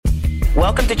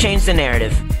Welcome to Change the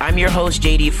Narrative. I'm your host,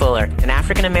 JD Fuller, an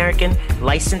African-American,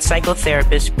 licensed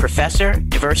psychotherapist, professor,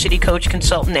 diversity coach,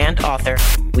 consultant, and author.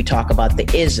 We talk about the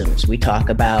isms. We talk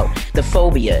about the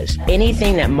phobias,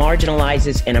 anything that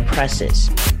marginalizes and oppresses.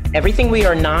 Everything we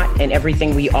are not and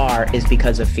everything we are is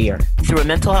because of fear. Through a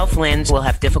mental health lens, we'll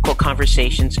have difficult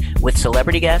conversations with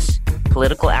celebrity guests,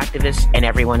 political activists, and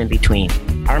everyone in between.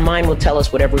 Our mind will tell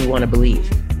us whatever we want to believe,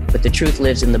 but the truth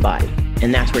lives in the body,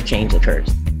 and that's where change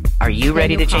occurs. Are you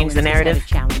ready to change the narrative? Had a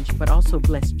challenge, but also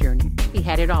blessed journey. He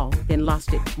had it all, then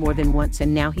lost it more than once,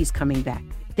 and now he's coming back.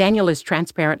 Daniel is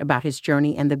transparent about his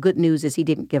journey, and the good news is he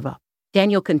didn't give up.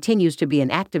 Daniel continues to be an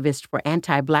activist for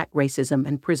anti-Black racism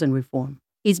and prison reform.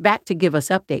 He's back to give us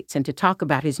updates and to talk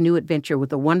about his new adventure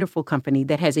with a wonderful company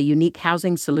that has a unique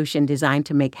housing solution designed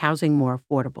to make housing more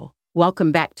affordable.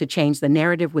 Welcome back to Change the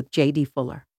Narrative with J.D.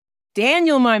 Fuller.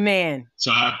 Daniel, my man. So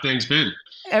how have things been?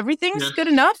 Everything's good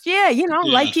enough. Yeah,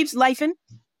 life keeps lifing.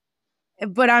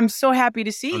 But I'm so happy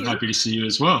to see you. I'm happy to see you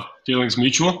as well. Feelings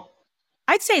mutual?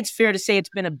 I'd say it's fair to say it's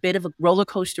been a bit of a roller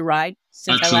coaster ride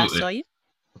since I last saw you.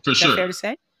 For sure. Is that fair to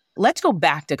say? Let's go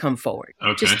back to come forward,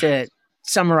 just to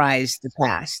summarize the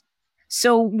past.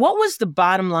 So what was the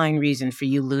bottom line reason for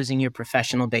you losing your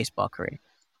professional baseball career?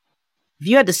 If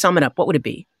you had to sum it up, what would it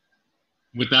be?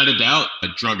 Without a doubt, a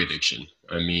drug addiction.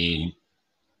 I mean,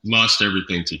 lost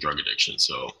everything to drug addiction.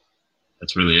 So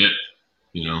that's really it,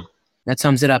 you know? That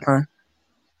sums it up, huh?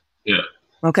 Yeah.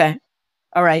 Okay.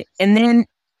 All right. And then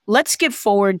let's skip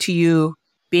forward to you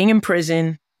being in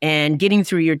prison and getting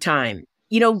through your time.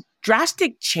 You know,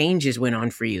 drastic changes went on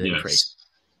for you in prison.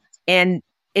 And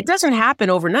it doesn't happen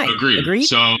overnight. Agreed.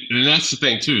 So, and that's the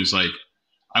thing too, is like,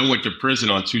 I went to prison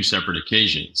on two separate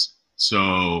occasions.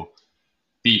 So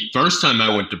the first time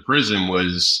I went to prison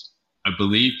was, I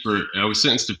believe I was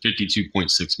sentenced to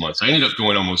 52.6 months. I ended up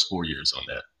doing almost 4 years on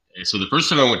that. And so the first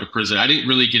time I went to prison, I didn't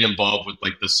really get involved with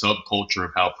like the subculture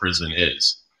of how prison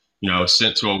is. You know, I was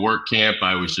sent to a work camp.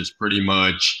 I was just pretty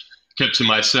much kept to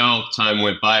myself. Time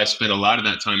went by. I spent a lot of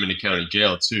that time in the county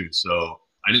jail too. So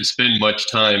I didn't spend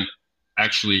much time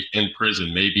actually in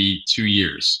prison, maybe 2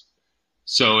 years.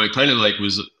 So it kind of like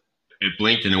it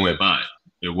blinked and it went by.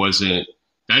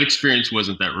 That experience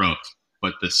wasn't that rough.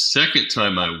 But the second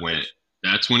time I went,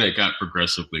 that's when it got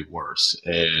progressively worse.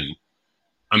 And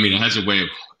I mean, it has a way of,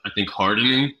 I think,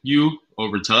 hardening you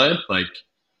over time. Like,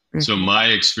 so my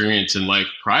experience in life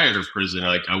prior to prison,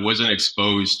 like I wasn't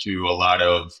exposed to a lot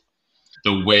of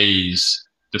the ways,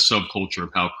 the subculture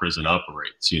of how prison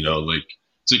operates, you know, like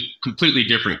it's a completely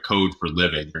different code for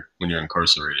living when you're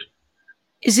incarcerated.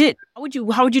 How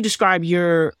would you describe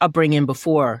your upbringing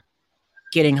before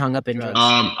getting hung up in drugs?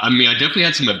 I mean, I definitely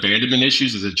had some abandonment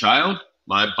issues as a child.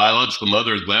 My biological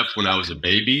mother left when I was a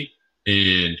baby,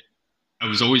 and I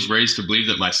was always raised to believe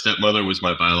that my stepmother was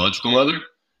my biological mother.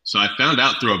 So I found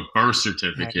out through a birth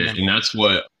certificate, and that's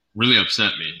what really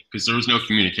upset me because there was no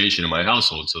communication in my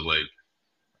household. So like,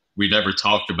 we never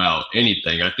talked about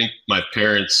anything. I think my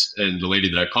parents and the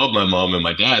lady that I called my mom and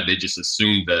my dad, they just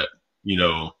assumed that, you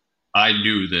know, I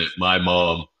knew that my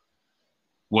mom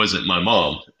wasn't my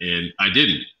mom, and I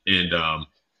didn't. And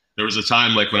there was a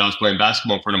time like when I was playing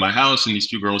basketball in front of my house and these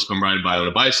two girls come riding by on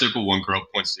a bicycle. One girl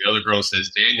points to the other girl and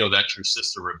says, "Daniel, that's your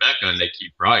sister Rebecca," and they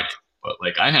keep riding. But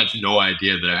like, I had no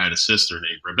idea that I had a sister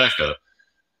named Rebecca.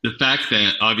 The fact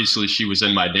that obviously she was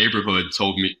in my neighborhood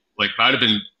told me, like, if I'd have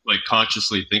been like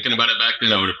consciously thinking about it back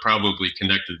then, I would have probably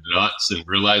connected the dots and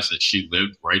realized that she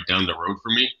lived right down the road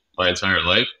from me my entire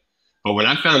life. But when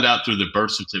I found out through the birth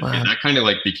certificate, that kind of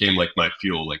like became like my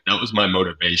fuel. Like that was my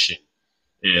motivation.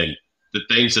 And the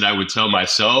things that I would tell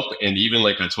myself, and even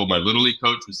like I told my Little League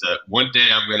coach, was that one day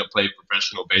I'm going to play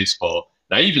professional baseball.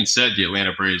 And I even said the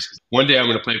Atlanta Braves, because one day I'm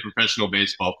going to play professional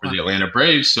baseball for the Atlanta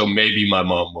Braves, so maybe my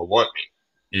mom will want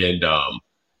me. And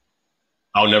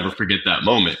I'll never forget that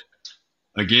moment.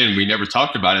 Again, we never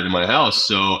talked about it in my house.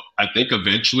 So I think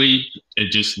eventually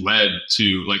it just led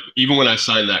to, like, even when I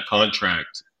signed that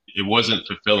contract, it wasn't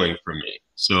fulfilling for me.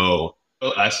 So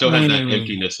I still had that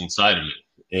emptiness inside of me.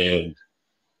 And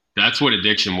that's what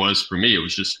addiction was for me. It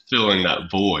was just filling that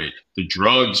void. The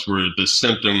drugs were the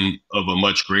symptom of a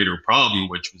much greater problem,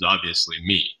 which was obviously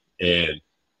me. And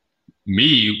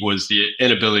me was the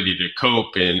inability to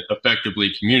cope and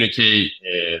effectively communicate,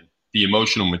 and the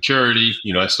emotional maturity.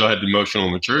 You know, I still had the emotional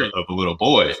maturity of a little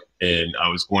boy, and I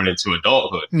was going into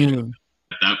adulthood.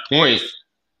 At that point,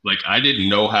 like, I didn't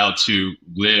know how to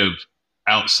live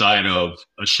outside of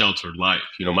a sheltered life.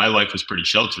 You know, my life was pretty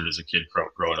sheltered as a kid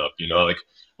growing up, you know, like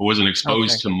I wasn't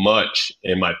exposed to much,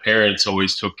 and my parents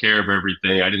always took care of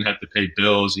everything. I didn't have to pay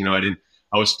bills. You know, I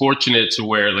I was fortunate to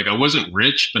where, like, I wasn't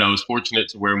rich, but I was fortunate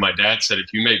to where my dad said,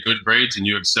 if you make good grades and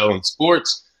you excel in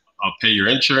sports, I'll pay your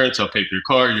insurance, I'll pay for your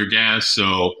car, your gas.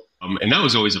 So, and that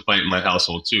was always a fight in my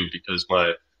household too, because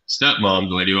my stepmom,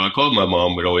 the lady who I called my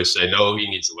mom, would always say, no, he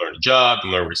needs to learn a job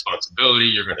and learn responsibility.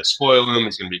 You're going to spoil him.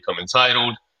 He's going to become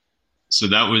entitled. So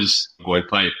that was going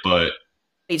fight. But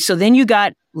so then you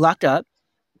got locked up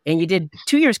and you did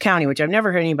 2 years county, which I've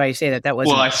never heard anybody say that was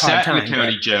I sat in the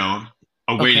county jail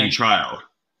awaiting trial.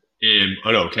 And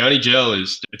county jail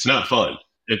it's not fun.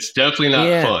 It's definitely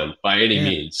not fun by any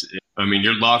means. I mean,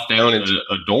 you're locked down in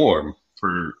a dorm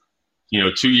for,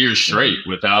 2 years straight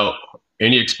without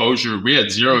any exposure. We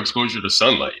had zero exposure to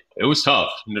sunlight. It was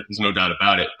tough. There's no doubt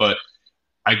about it. But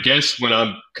I guess when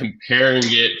I'm comparing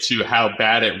it to how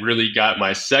bad it really got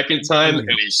my second time, it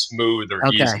was smooth or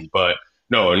easy. But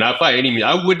no, not by any means.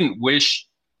 I wouldn't wish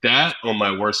that on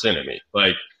my worst enemy.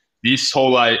 Like, this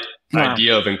whole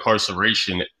idea of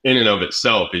incarceration in and of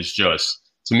itself is just,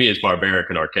 to me, it's barbaric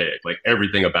and archaic, like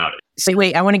everything about it. So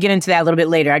wait, I want to get into that a little bit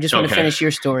later. I just want to finish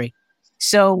your story.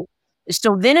 So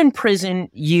then in prison,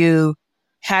 you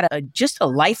had just a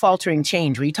life-altering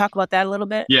change. Will you talk about that a little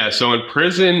bit? Yeah, so in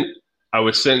prison, I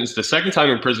was sentenced, the second time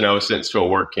in prison, I was sentenced to a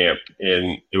work camp,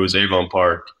 and it was Avon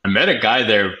Park. I met a guy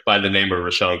there by the name of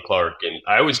Rashawn Clark, and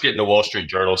I was getting a Wall Street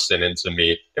Journal sent in to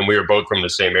me, and we were both from the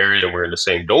same area, and we were in the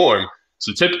same dorm.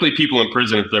 So typically people in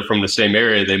prison, if they're from the same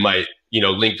area, they might,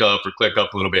 link up or click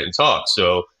up a little bit and talk.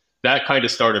 So that kind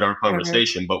of started our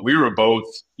conversation. But we were both,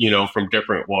 from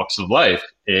different walks of life.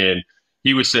 And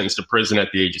he was sentenced to prison at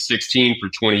the age of 16 for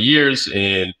 20 years.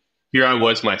 And here I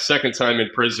was, my second time in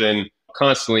prison,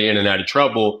 constantly in and out of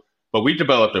trouble. But we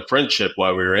developed a friendship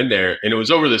while we were in there. And it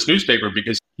was over this newspaper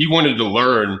because he wanted to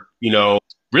learn,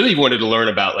 really wanted to learn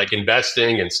about like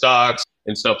investing and stocks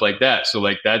and stuff like that. So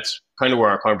like that's kind of where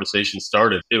our conversation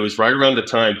started. It was right around the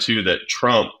time too that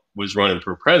Trump was running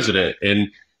for president. And,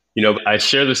 I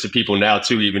share this to people now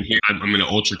too, even here. I'm in an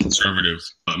ultra conservative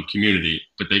community,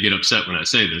 but they get upset when I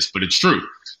say this, but it's true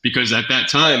because at that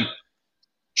time,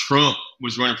 Trump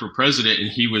was running for president and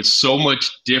he was so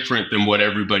much different than what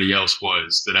everybody else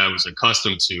was that I was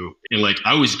accustomed to. And like,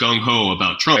 I was gung ho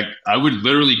about Trump. Like, I would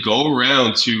literally go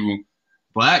around to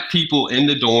Black people in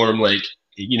the dorm, like,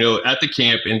 at the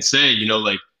camp and say,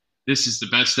 like, this is the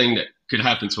best thing that could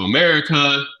happen to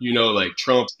America. Like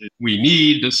Trump, we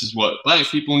need, this is what Black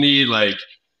people need. Like,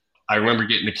 I remember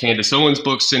getting the Candace Owens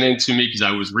book sent in to me because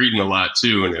I was reading a lot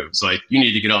too. And it was like, you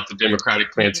need to get off the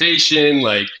Democratic plantation.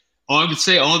 Like, I would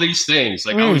say all these things.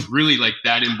 Like, I was really like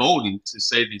that emboldened to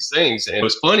say these things. And it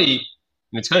was funny,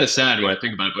 and it's kind of sad when I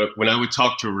think about it, but when I would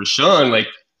talk to Rashawn, like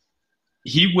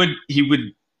he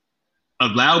would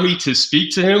allow me to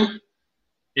speak to him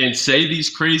and say these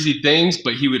crazy things,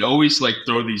 but he would always like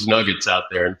throw these nuggets out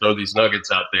there. And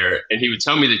he would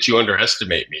tell me that you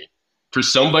underestimate me. For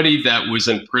somebody that was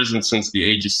in prison since the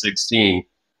age of 16,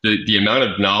 the amount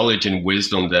of knowledge and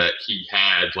wisdom that he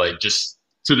had, like, just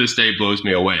to this day blows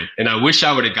me away. And I wish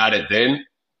I would have got it then,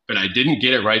 but I didn't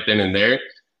get it right then and there.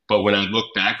 But when I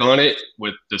look back on it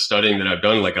with the studying that I've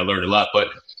done, like, I learned a lot. But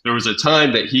there was a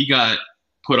time that he got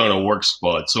put on a work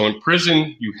squad. So in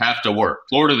prison, you have to work.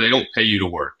 Florida, they don't pay you to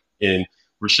work. And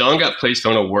Rashawn got placed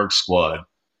on a work squad.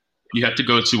 You have to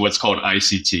go to what's called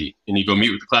ICT, and you go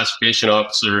meet with the classification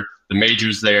officer, the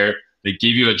major's there. They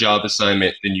give you a job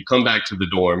assignment. Then you come back to the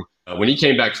dorm. When he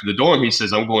came back to the dorm, he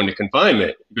says, I'm going to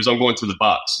confinement. He goes, I'm going to the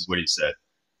box, is what he said.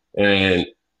 And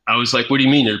I was like, what do you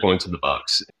mean you're going to the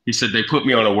box? He said, they put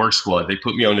me on a work squad. They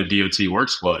put me on a DOT work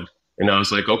squad. And I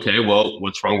was like, okay, well,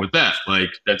 what's wrong with that? Like,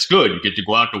 that's good. You get to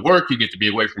go out to work. You get to be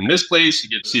away from this place. You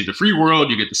get to see the free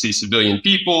world. You get to see civilian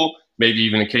people, maybe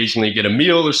even occasionally get a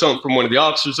meal or something from one of the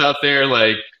officers out there.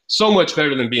 Like, so much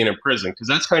better than being in prison. Because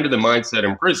that's kind of the mindset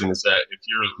in prison, is that if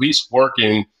you're at least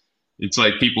working, it's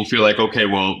like people feel like, okay,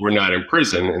 well, we're not in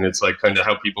prison. And it's like kind of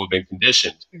how people have been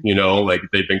conditioned, like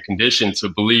they've been conditioned to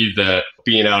believe that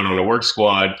being out on a work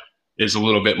squad is a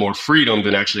little bit more freedom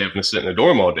than actually having to sit in a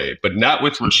dorm all day, but not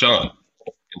with Rashawn.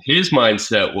 And his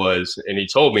mindset was, and he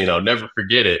told me, and I'll never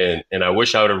forget it, and I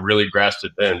wish I would have really grasped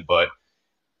it then, but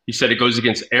he said, it goes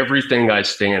against everything I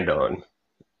stand on.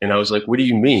 And I was like, what do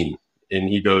you mean? And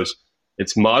he goes,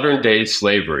 it's modern day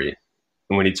slavery.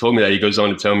 And when he told me that, he goes on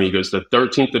to tell me, he goes, the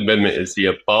 13th Amendment is the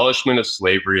abolishment of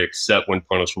slavery except when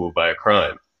punishable by a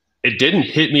crime. It didn't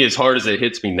hit me as hard as it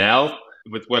hits me now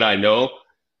with what I know,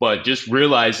 but just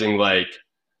realizing like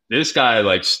this guy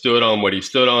like stood on what he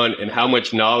stood on and how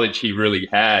much knowledge he really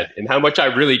had and how much I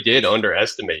really did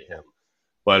underestimate him.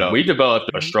 But we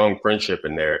developed a strong friendship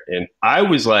in there. And I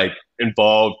was like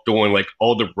involved doing like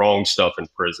all the wrong stuff in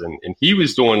prison. And he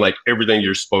was doing like everything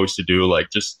you're supposed to do, like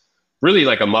just really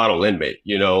like a model inmate,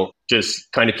 you know,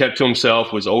 just kind of kept to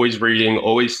himself, was always reading,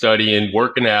 always studying,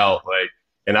 working out, like,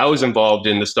 and I was involved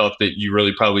in the stuff that you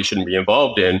really probably shouldn't be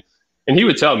involved in. And he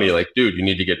would tell me like, dude, you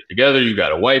need to get it together. You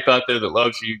got a wife out there that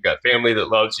loves you. You got family that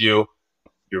loves you.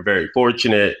 You're very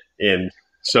fortunate. And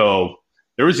so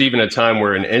there was even a time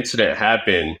where an incident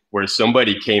happened where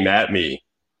somebody came at me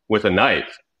with a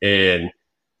knife, and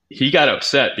he got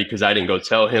upset because I didn't go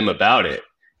tell him about it.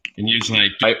 And he was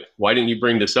like, why didn't you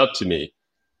bring this up to me?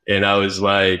 And I was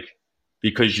like,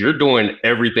 because you're doing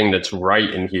everything that's right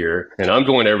in here and I'm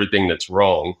doing everything that's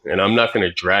wrong. And I'm not going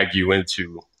to drag you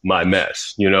into my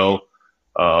mess, you know?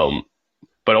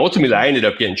 But ultimately, I ended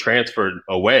up getting transferred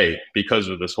away because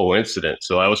of this whole incident.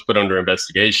 So I was put under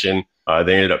investigation.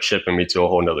 They ended up shipping me to a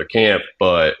whole nother camp.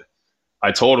 But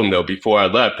I told them, though, before I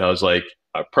left, I was like,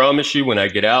 I promise you when I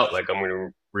get out, like, I'm going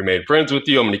to remain friends with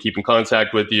you. I'm going to keep in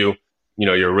contact with you. You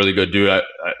know, you're a really good dude,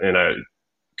 and I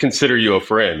consider you a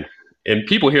friend. And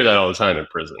people hear that all the time in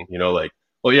prison, you know, like,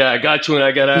 oh, yeah, I got you when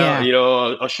I got out. Yeah. You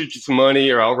know, I'll shoot you some money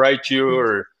or I'll write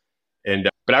you.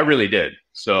 But I really did.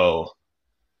 So.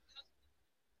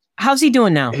 How's he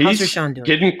doing now? How's Rashawn doing?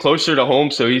 Getting closer to home.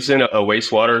 So he's in a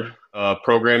wastewater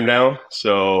program now.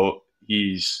 So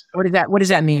he's. What does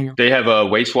that mean? They have a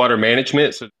wastewater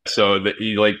management. So that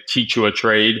he like teach you a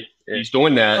trade. He's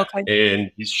doing that. Okay.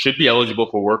 And he should be eligible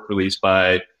for work release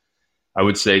by, I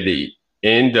would say, the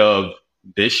end of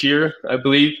this year, I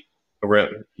believe.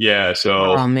 Yeah.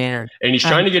 So. Oh, man. And he's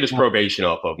trying to get his probation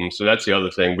off of him. So that's the other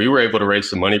thing. We were able to raise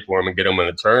some money for him and get him an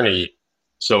attorney.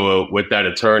 So with that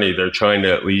attorney, they're trying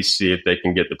to at least see if they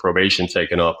can get the probation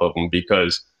taken off of him,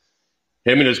 because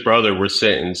him and his brother were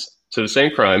sentenced to the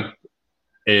same crime.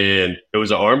 And it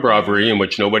was an armed robbery in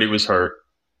which nobody was hurt.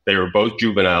 They were both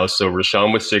juveniles. So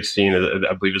Rashawn was 16.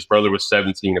 I believe his brother was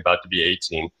 17, about to be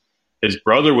 18. His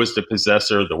brother was the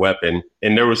possessor of the weapon.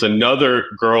 And there was another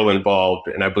girl involved,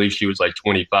 and I believe she was like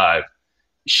 25.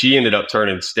 She ended up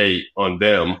turning state on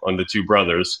them, on the two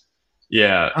brothers.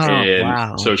 Yeah. Oh, and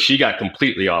wow. So she got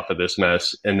completely off of this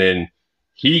mess. And then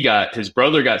his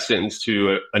brother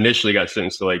initially got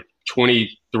sentenced to like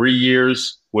 23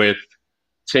 years with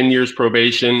 10 years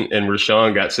probation. And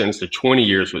Rashawn got sentenced to 20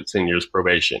 years with 10 years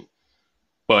probation.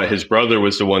 But his brother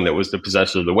was the one that was the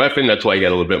possessor of the weapon. That's why he got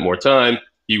a little bit more time.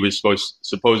 He was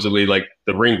supposedly like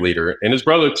the ringleader. And his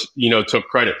brother, took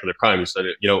credit for the crime. He said,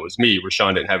 it was me.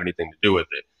 Rashawn didn't have anything to do with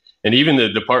it. And even the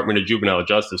Department of Juvenile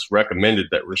Justice recommended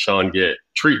that Rashawn get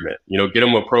treatment, get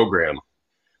him a program.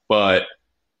 But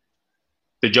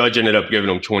the judge ended up giving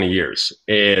him 20 years.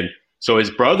 And so his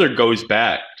brother goes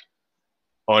back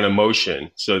on a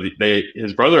motion. So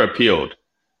his brother appealed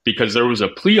because there was a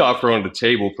plea offer on the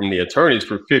table from the attorneys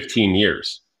for 15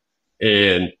 years.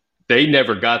 And they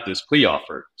never got this plea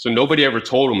offer. So nobody ever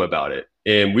told him about it.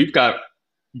 And we've got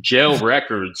jail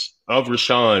records of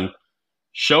Rashawn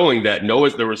showing that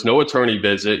there was no attorney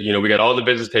visit. We got all the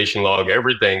visitation log,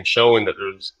 everything showing that there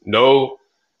was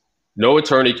no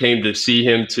attorney came to see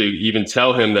him to even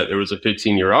tell him that there was a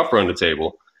 15-year offer on the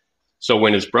table. So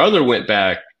when his brother went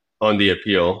back on the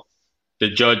appeal, the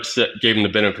judge gave him the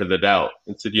benefit of the doubt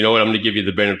and said, you know what, I'm going to give you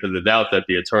the benefit of the doubt that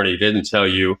the attorney didn't tell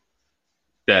you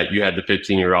that you had the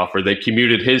 15-year offer. They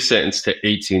commuted his sentence to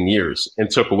 18 years and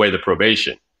took away the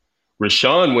probation.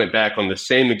 Rashawn went back on the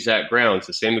same exact grounds,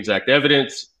 the same exact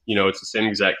evidence, it's the same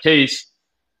exact case.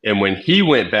 And when he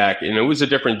went back, and it was a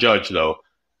different judge though,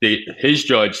 his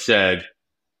judge said,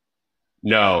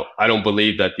 no, I don't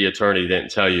believe that the attorney didn't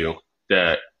tell you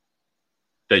that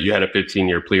you had a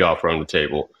 15-year plea offer on the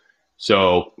table.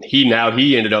 So he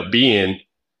ended up being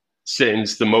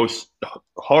sentenced the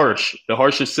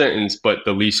harshest sentence, but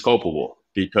the least culpable,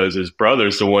 because his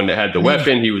brother's the one that had the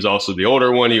weapon. He was also the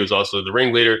older one. He was also the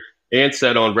ringleader, and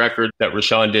said on record that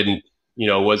Rashawn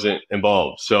wasn't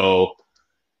involved. So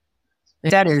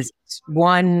that is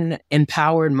one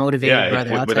empowered, motivated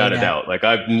brother. Without a doubt. Like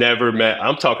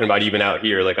I'm talking about even out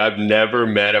here, like I've never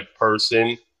met a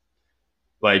person,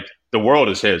 like the world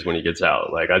is his when he gets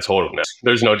out. Like I told him that.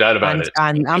 There's no doubt about it.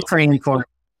 I'm praying for him.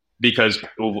 Because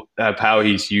of how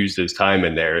he's used his time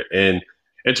in there. And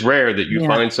it's rare that you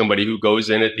find somebody who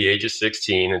goes in at the age of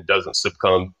 16 and doesn't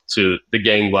succumb to the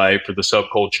gang life or the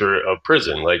subculture of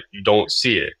prison. Like, you don't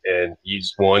see it. And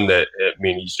he's one that,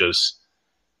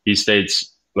 he stayed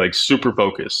like super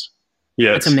focused.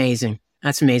 Yeah. That's amazing.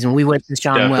 We wish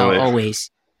Rashawn well always.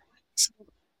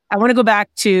 I want to go back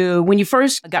to when you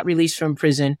first got released from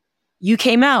prison. You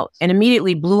came out and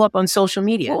immediately blew up on social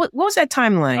media. What was that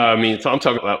timeline? So I'm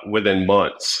talking about within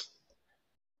months.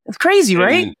 It's crazy,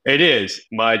 right? And it is.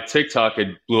 My TikTok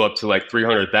had blew up to like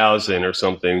 300,000 or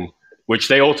something, which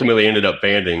they ultimately ended up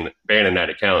banning that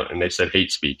account, and they said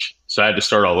hate speech. So I had to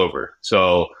start all over.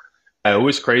 So it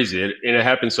was crazy. And it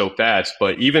happened so fast.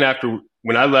 But even after,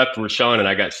 when I left Rashawn and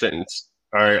I got sentenced,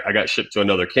 or I got shipped to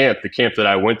another camp, the camp that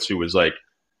I went to was like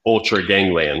ultra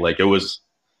gangland. Like it was,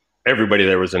 everybody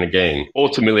there was in a gang.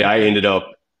 Ultimately, I ended up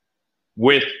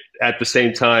with, at the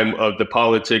same time of the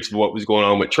politics of what was going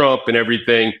on with Trump and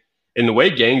everything. And the way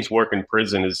gangs work in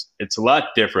prison is, it's a lot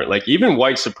different. Like even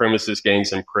white supremacist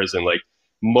gangs in prison, like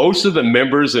most of the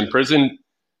members in prison,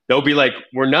 they'll be like,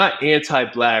 we're not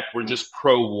anti-Black, we're just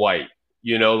pro-white,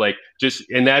 you know, like just,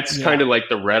 and that's kind of like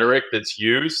the rhetoric that's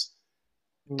used.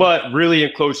 But really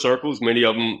in closed circles, many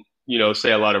of them, you know,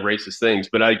 say a lot of racist things.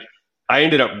 But I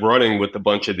ended up running with a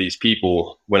bunch of these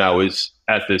people when I was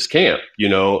at this camp, you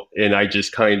know, and I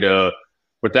just kind of,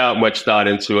 without much thought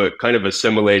into it, kind of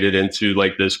assimilated into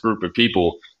like this group of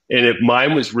people. And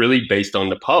mine was really based on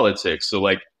the politics. So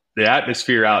like the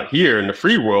atmosphere out here in the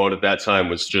free world at that time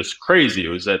was just crazy. It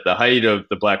was at the height of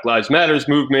the Black Lives Matters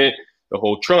movement, the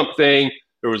whole Trump thing.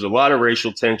 There was a lot of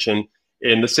racial tension.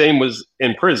 And the same was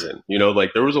in prison, you know,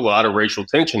 like there was a lot of racial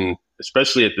tension,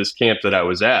 especially at this camp that I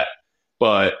was at.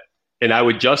 And I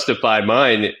would justify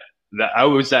mine, that I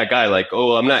was that guy like,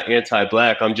 oh, I'm not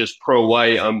anti-Black, I'm just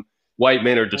pro-white. White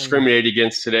men are discriminated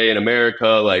against today in America.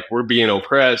 Like we're being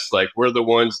oppressed. Like we're the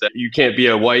ones that you can't be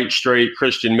a white, straight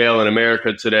Christian male in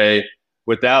America today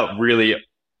without really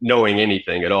knowing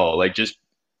anything at all. Like just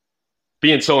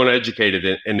being so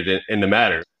uneducated in the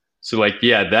matter. So like,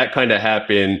 yeah, that kind of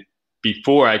happened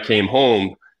before I came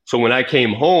home. So when I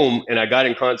came home and I got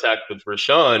in contact with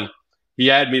Rashawn, he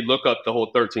had me look up the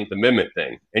whole 13th Amendment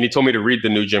thing. And he told me to read The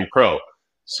New Jim Crow.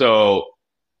 So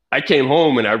I came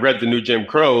home and I read The New Jim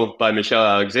Crow by Michelle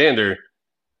Alexander.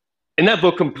 And that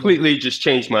book completely just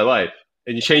changed my life.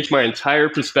 And it changed my entire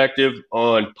perspective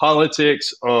on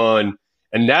politics, and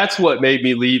that's what made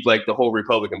me leave like the whole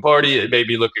Republican Party. It made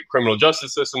me look at criminal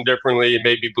justice system differently. It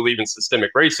made me believe in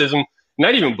systemic racism.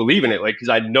 Not even believe in it, like, because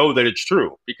I know that it's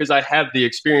true, because I have the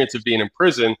experience of being in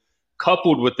prison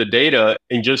coupled with the data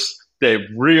and just the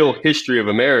real history of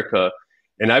America.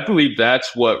 And I believe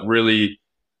that's what really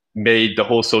made the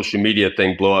whole social media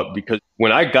thing blow up, because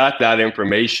when I got that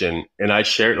information and I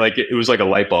shared, like, it was like a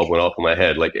light bulb went off in my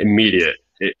head, like immediate.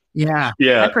 Yeah.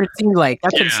 That's what it seemed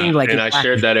like. And I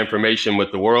shared that information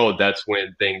with the world. That's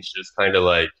when things just kind of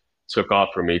like took off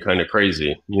for me, kind of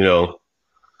crazy, you know?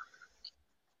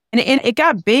 And it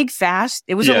got big fast.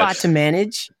 It was a lot to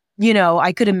manage. You know,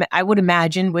 I would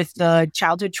imagine with the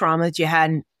childhood trauma that you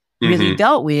hadn't really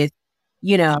dealt with,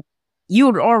 you know, you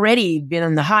had already been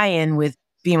on the high end with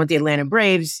being with the Atlanta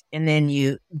Braves, and then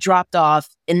you dropped off,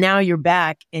 and now you're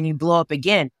back and you blow up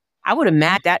again. I would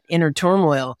imagine that inner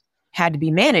turmoil had to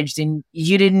be managed, and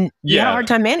you had a hard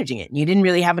time managing it. You didn't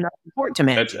really have enough support to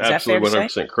manage. That's absolutely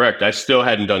 100% correct. I still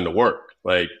hadn't done the work.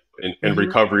 Like, and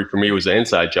recovery for me was an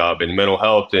inside job, and mental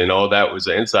health and all that was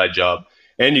an inside job.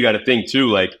 And you got to think too,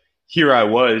 like, here I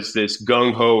was, this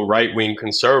gung-ho right-wing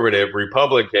conservative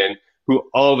Republican who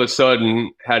all of a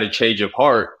sudden had a change of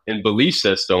heart and belief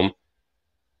system.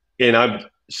 And I'm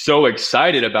so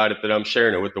excited about it that I'm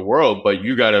sharing it with the world. But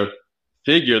you got to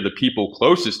figure the people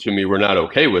closest to me were not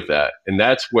okay with that. And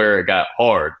that's where it got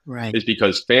hard, right? Is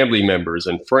because family members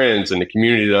and friends and the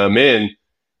community that I'm in,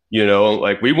 you know,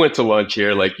 like we went to lunch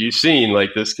here, like you've seen,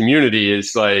 like this community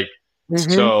is like,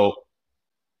 so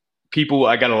people,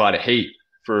 I got a lot of hate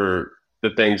for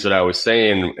the things that I was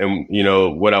saying and, you know,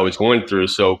 what I was going through.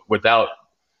 So without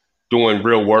doing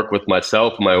real work with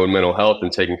myself, my own mental health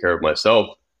and taking care of myself,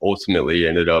 ultimately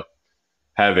ended up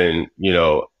having, you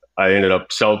know, I ended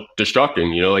up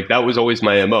self-destructing, you know, like that was always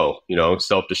my MO, you know,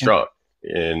 self-destruct.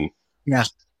 And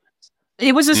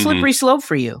it was a slippery slope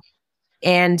for you.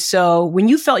 And so when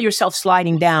you felt yourself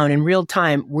sliding down in real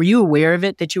time, were you aware of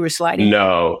it, that you were sliding?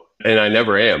 No, and I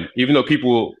never am, even though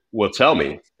people will tell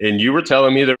me. And you were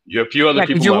telling me that a few other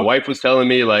people, my wife was telling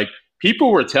me, like, people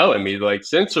were telling me, like,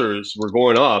 sensors were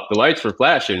going off, the lights were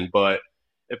flashing. But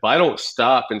if I don't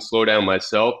stop and slow down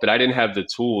myself, that I didn't have the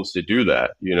tools to do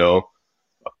that, you know?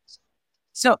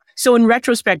 So in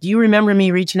retrospect, do you remember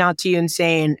me reaching out to you and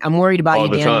saying, I'm worried about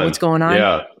you, Daniel, what's going on?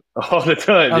 Yeah. All the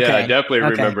time. Okay. Yeah, I definitely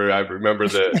remember. I remember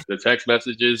the text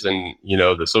messages and, you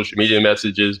know, the social media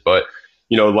messages, but,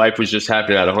 you know, life was just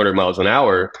happening at 100 miles an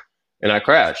hour and I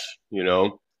crashed, you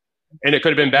know, and it could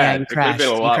have been bad. It could have been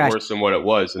a lot worse than what it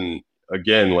was. And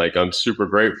again, like, I'm super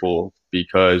grateful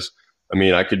because, I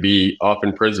mean, I could be off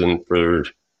in prison for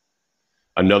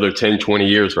another 10, 20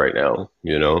 years right now,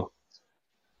 you know?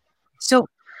 So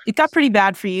it got pretty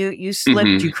bad for you. You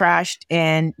slipped, you crashed,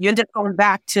 and you ended up going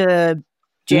back to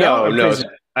jail? No.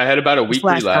 I had about a week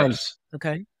relapse.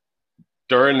 Okay.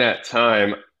 During that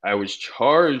time, I was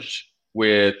charged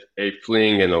with a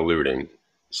fleeing and eluding.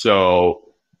 So,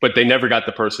 but they never got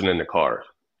the person in the car.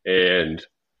 And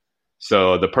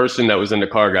so the person that was in the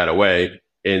car got away.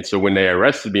 And so when they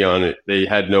arrested me on it,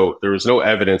 there was no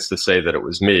evidence to say that it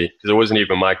was me because it wasn't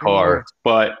even my car.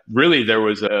 But really there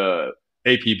was a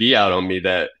APB out on me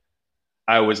that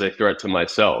I was a threat to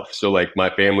myself. So like my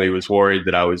family was worried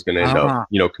that I was going to end up,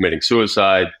 committing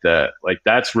suicide,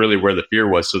 that's really where the fear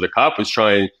was. So the cop was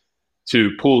trying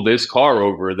to pull this car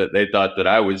over that they thought that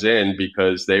I was in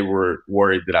because they were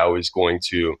worried that I was going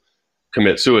to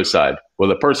commit suicide. Well,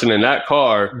 the person in that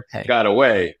car got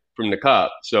away from the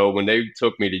cop. So when they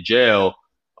took me to jail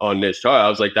on this charge, I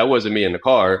was like, that wasn't me in the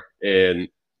car. And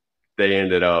they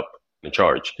ended up in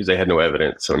charge because they had no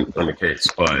evidence on the case.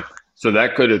 But so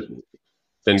that could have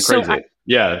been crazy.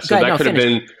 So that could have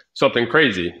been something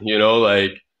crazy,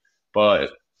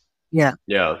 but yeah.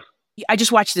 Yeah. I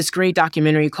just watched this great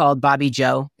documentary called Bobby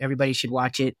Joe. Everybody should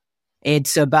watch it.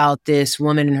 It's about this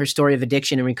woman and her story of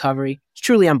addiction and recovery. It's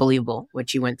truly unbelievable what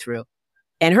she went through.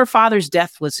 And her father's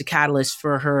death was the catalyst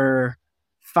for her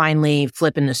finally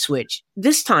flipping the switch.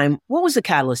 This time, what was the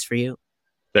catalyst for you?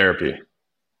 Therapy.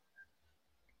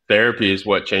 Therapy is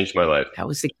what changed my life. That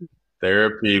was the key.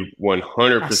 Therapy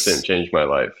 100% changed my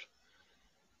life.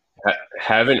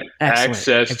 Having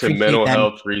access to mental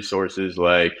health resources,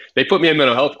 like they put me in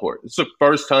mental health court. It's the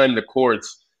first time the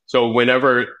courts. So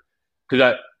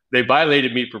because they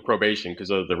violated me for probation because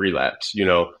of the relapse,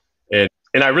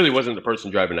 and I really wasn't the person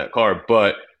driving that car,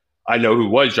 but I know who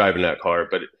was driving that car.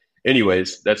 But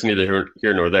anyways, that's neither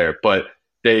here nor there. But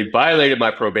they violated my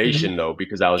probation though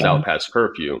because I was out past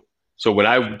curfew. So when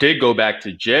I did go back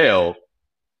to jail,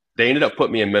 they ended up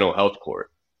putting me in mental health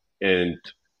court, and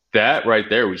that right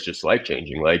there was just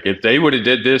life-changing. Like if they would have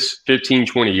did this 15,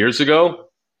 20 years ago,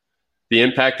 the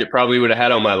impact it probably would have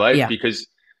had on my life because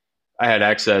I had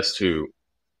access to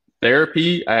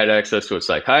therapy, I had access to a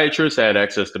psychiatrist, I had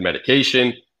access to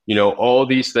medication, all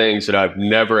these things that I've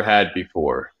never had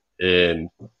before. And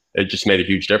it just made a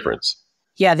huge difference.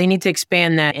 Yeah, they need to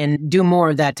expand that and do more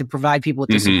of that to provide people with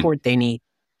the support they need.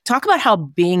 Talk about how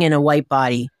being in a white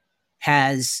body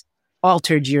has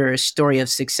altered your story of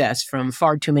success from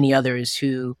far too many others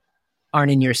who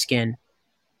aren't in your skin.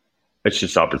 It's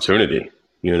just opportunity,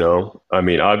 I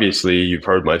mean, obviously you've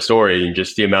heard my story and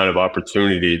just the amount of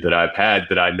opportunity that I've had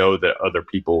that I know that other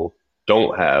people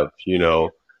don't have,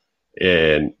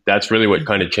 and that's really what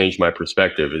kind of changed my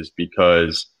perspective is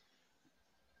because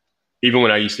even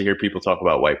when I used to hear people talk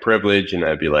about white privilege and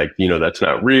I'd be like, that's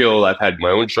not real. I've had my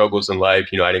own struggles in life.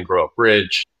 I didn't grow up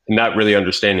rich. Not really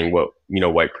understanding what,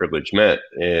 white privilege meant.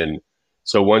 And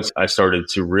so once I started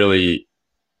to really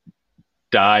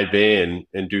dive in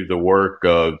and do the work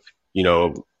of,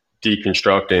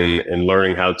 deconstructing and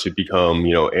learning how to become,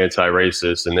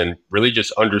 anti-racist and then really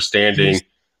just understanding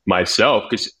myself,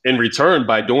 because in return,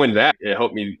 by doing that, it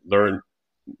helped me learn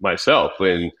myself.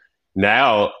 And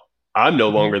now I'm no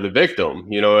longer the victim,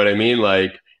 you know what I mean?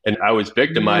 Like, and I was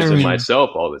victimizing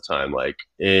myself all the time.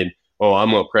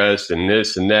 I'm oppressed and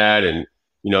this and that. And,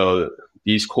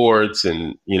 these courts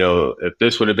and, if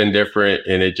this would have been different.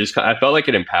 And I felt like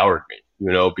it empowered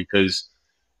me, because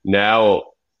now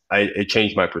it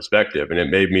changed my perspective and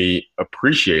it made me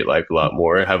appreciate life a lot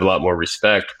more, have a lot more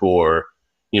respect for,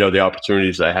 the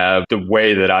opportunities I have, the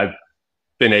way that I've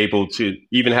been able to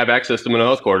even have access to mental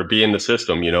health court or be in the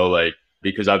system,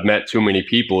 because I've met too many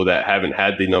people that haven't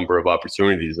had the number of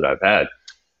opportunities that I've had.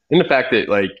 And the fact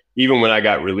that even when I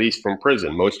got released from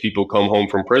prison, most people come home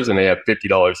from prison, they have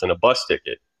 $50 in a bus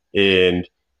ticket. And,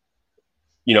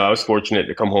 I was fortunate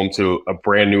to come home to a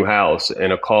brand new house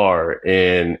and a car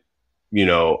and,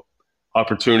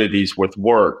 opportunities with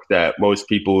work that most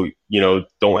people,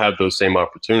 don't have those same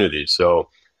opportunities. So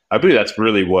I believe that's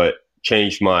really what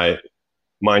changed my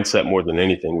mindset more than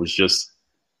anything was just,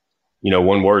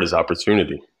 one word is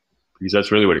opportunity, because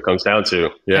that's really what it comes down to.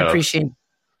 Yeah.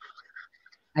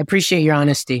 I appreciate your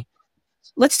honesty.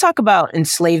 Let's talk about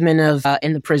enslavement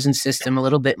in the prison system a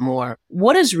little bit more.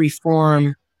 What does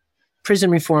prison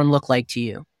reform look like to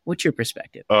you? What's your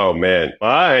perspective? Oh man,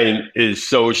 mine is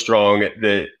so strong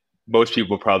that most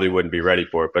people probably wouldn't be ready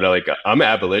for it. But I'm an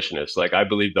abolitionist. I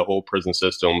believe the whole prison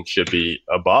system should be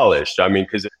abolished. I mean,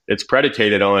 because it's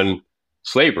predicated on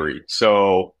slavery.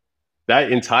 So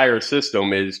that entire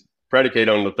system is predicated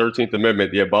on the 13th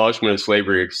Amendment, the abolishment of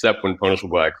slavery except when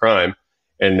punishable by a crime.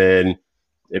 And then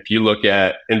if you look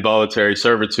at involuntary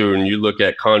servitude and you look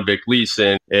at convict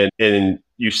leasing and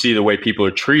you see the way people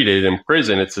are treated in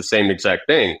prison, it's the same exact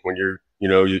thing. When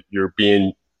you're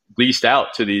being leased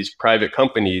out to these private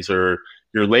companies, or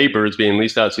your labor is being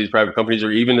leased out to these private companies,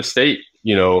 or even the state,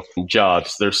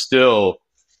 jobs, they're still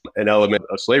an element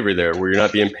of slavery there where you're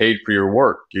not being paid for your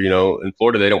work. In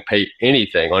Florida, they don't pay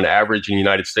anything. On average in the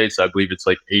United States, I believe it's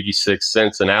like 86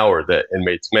 cents an hour that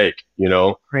inmates make,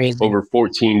 Crazy. Over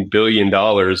 $14 billion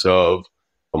of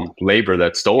labor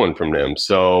that's stolen from them.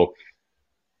 So,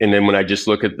 and then when I just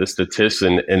look at the statistics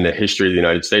and the history of the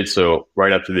United States, so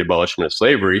right after the abolishment of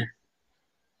slavery,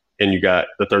 and you got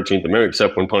the 13th Amendment,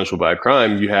 except when punishable by a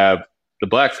crime, you have the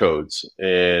Black Codes.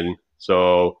 And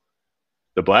so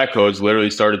the Black Codes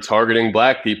literally started targeting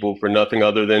Black people for nothing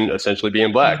other than essentially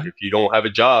being Black. Mm-hmm. If you don't have a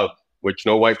job, which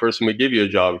no white person would give you a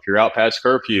job, if you're out past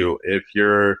curfew, if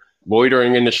you're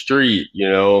loitering in the street, you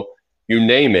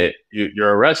name it,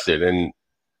 you're arrested. And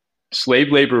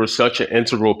slave labor was such an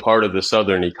integral part of the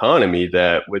Southern economy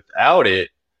that without it,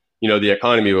 the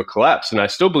economy would collapse. And I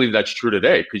still believe that's true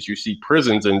today because you see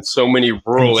prisons in so many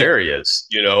rural areas,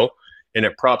 and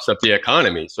it props up the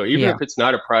economy. So even if it's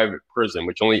not a private prison,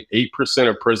 which only 8%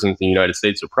 of prisons in the United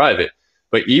States are private,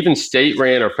 but even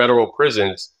state-ran or federal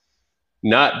prisons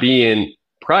not being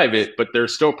private, but they're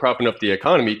still propping up the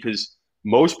economy because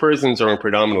most prisons are in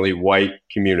predominantly white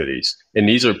communities. And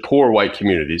these are poor white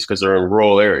communities because they're in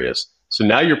rural areas. So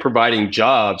now you're providing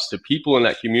jobs to people in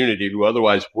that community who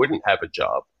otherwise wouldn't have a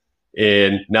job.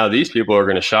 And now these people are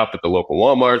going to shop at the local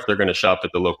Walmart. They're going to shop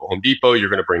at the local Home Depot. You're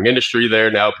going to bring industry there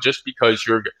now just because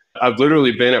I've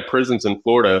literally been at prisons in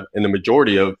Florida, and the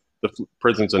majority of the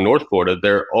prisons in North Florida,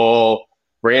 they're all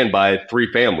ran by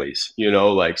 3 families,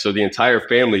 so the entire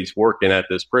family's working at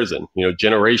this prison,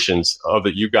 generations of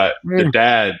it. You've got the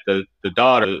dad, the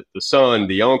daughter, the son,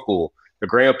 the uncle, the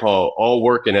grandpa, all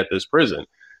working at this prison.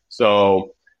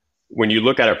 So when you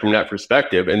look at it from that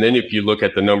perspective, and then if you look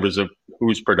at the numbers of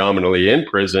who's predominantly in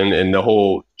prison and the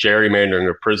whole gerrymandering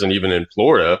of prison, even in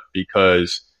Florida,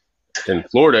 because in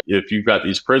Florida, if you've got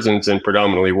these prisons in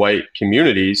predominantly white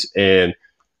communities and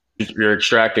you're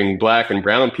extracting Black and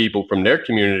brown people from their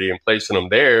community and placing them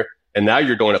there, and now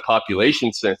you're doing a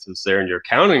population census there and you're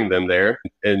counting them there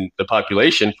and the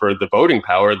population for the voting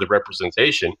power, the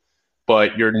representation,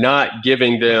 but you're not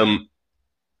giving them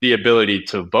the ability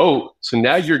to vote. So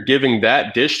now you're giving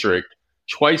that district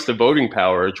twice the voting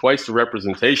power, twice the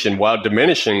representation, while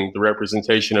diminishing the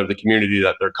representation of the community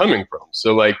that they're coming from.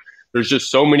 So there's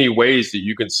just so many ways that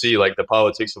you can see the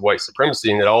politics of white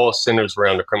supremacy, and it all centers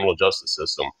around the criminal justice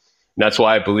system. And that's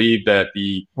why I believe that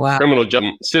the criminal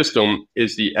justice system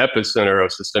is the epicenter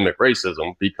of systemic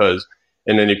racism,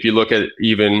 and then if you look at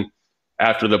even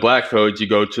after the Black Codes, you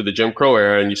go to the Jim Crow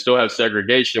era and you still have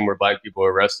segregation where Black people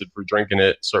are arrested for drinking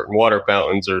at certain water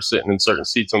fountains or sitting in certain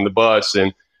seats on the bus.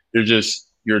 And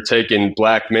you're taking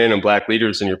Black men and Black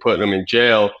leaders and you're putting them in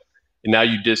jail. And now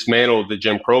you dismantle the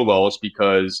Jim Crow laws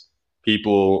because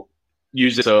people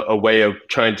use it as a way of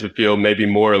trying to feel maybe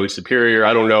morally superior.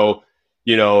 I don't know,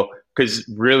 because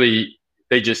really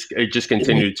it just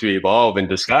continued to evolve and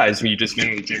disguise. When you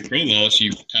dismantle the Jim Crow laws,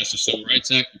 you pass the Civil Rights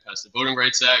Act, you pass the Voting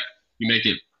Rights Act, you make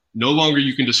it no longer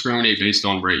you can discriminate based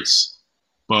on race.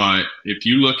 But if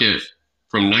you look at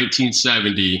from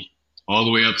 1970 all the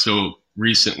way up till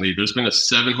recently, there's been a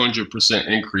 700%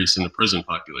 increase in the prison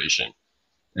population.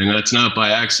 And that's not by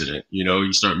accident.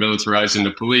 You start militarizing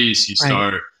the police, you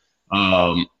start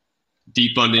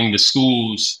defunding the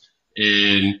schools,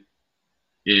 and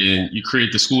you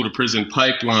create the school to prison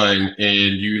pipeline,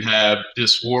 and you have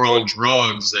this war on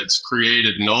drugs that's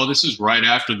created. And all this is right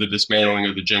after the dismantling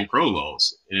of the Jim Crow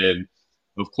laws. And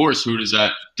of course, who does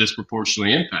that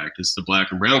disproportionately impact? It's the Black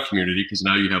and brown community, because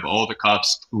now you have all the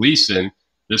cops policing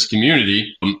this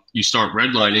community. You start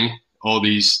redlining all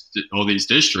these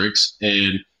districts,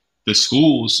 and the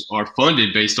schools are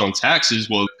funded based on taxes.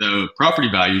 Well, the property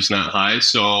value is not high,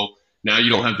 so now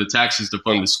you don't have the taxes to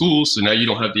fund the schools, so now you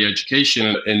don't have the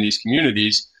education in these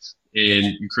communities, and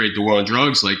you create the war on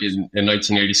drugs. Like in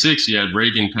 1986, you had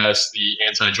Reagan pass the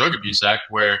Anti-Drug Abuse Act,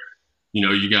 where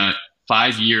you got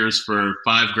 5 years for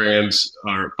 5 grams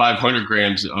or 500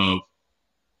 grams of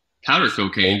powder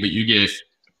cocaine, but you get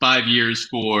 5 years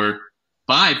for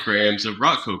 5 grams of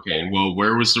rock cocaine. Well,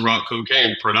 where was the rock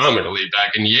cocaine? Predominantly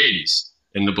back in the 80s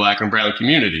in the Black and brown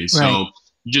communities. Right. So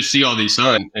you just see all these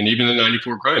signs, and even the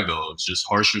 94 crime bill, it's just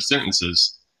harsher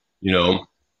sentences, and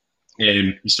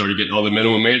you started getting all the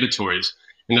minimum mandatories.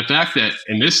 And the fact that,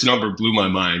 and this number blew my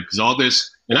mind, because all this,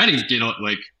 and I didn't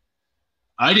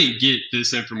get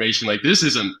this information. This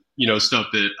isn't, stuff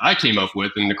that I came up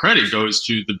with, and the credit goes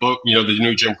to the book, the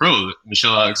new Jim Crow,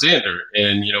 Michelle Alexander.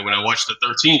 And, when I watched The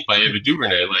 13th by Ava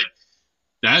DuVernay,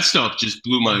 that stuff just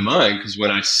blew my mind, because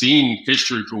when I seen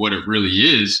history for what it really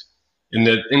is, and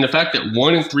the fact that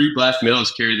 1 in 3 Black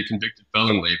males carry the convicted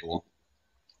felon label,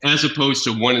 as opposed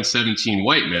to 1 in 17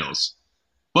 white males.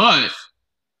 But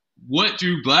what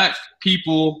do Black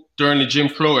people during the Jim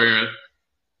Crow era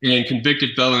and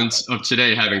convicted felons of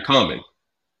today have in common?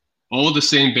 All the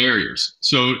same barriers.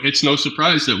 So it's no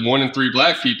surprise that 1 in 3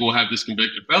 Black people have this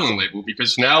convicted felon label,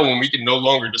 because now when we can no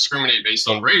longer discriminate based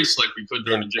on race like we could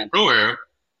during the Jim Crow era,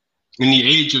 in the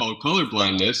age of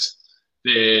colorblindness,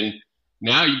 then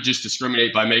now you just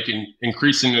discriminate by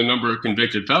increasing the number of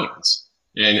convicted felons.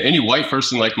 And any white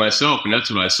person like myself, and that's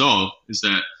what I saw, is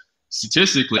that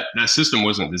statistically, that system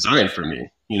wasn't designed for me.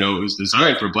 You know, it was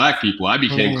designed for Black people. I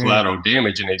became collateral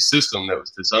damage in a system that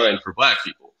was designed for Black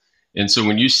people. And so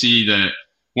when you see that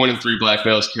 1 in 3 Black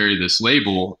males carry this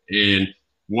label, and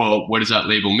well, what does that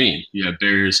label mean? You have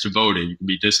barriers to voting. You can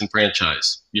be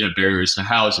disenfranchised. You have barriers to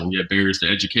housing. You have barriers to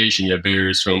education. You have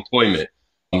barriers to employment.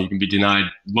 You can be denied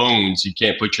loans. You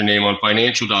can't put your name on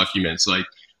financial documents. Like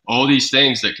all these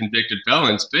things that convicted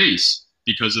felons face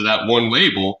because of that one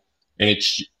label. And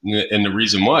the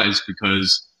reason why is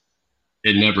because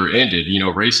it never ended. You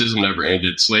know, racism never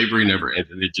ended. Slavery never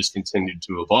ended. It just continued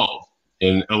to evolve.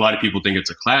 And a lot of people think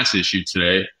it's a class issue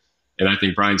today. And I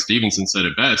think Brian Stevenson said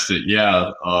it best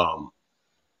that,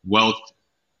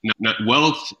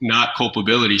 wealth, not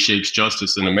culpability shapes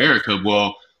justice in America.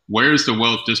 Well, where's the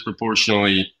wealth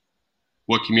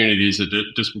what communities are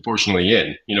disproportionately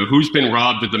in? You know, who's been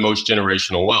robbed of the most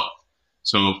generational wealth?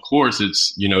 So, of course,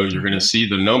 it's, you know, you're going to see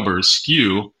the numbers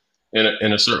skew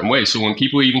in a certain way. So when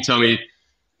people even tell me,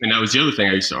 and that was the other thing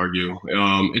I used to argue,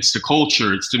 it's the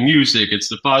culture, it's the music, it's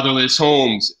the fatherless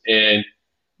homes. And,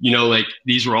 you know, like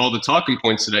these were all the talking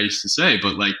points that I used to say.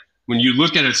 But like when you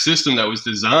look at a system that was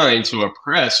designed to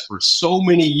oppress for so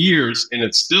many years and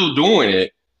it's still doing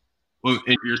it, well,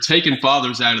 and you're taking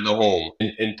fathers out of the home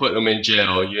and putting them in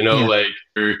jail, you know, like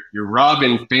you're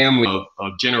robbing family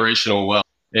of generational wealth.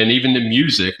 And even the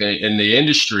music and the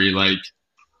industry, like,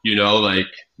 you know, like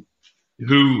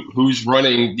who's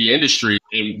running the industry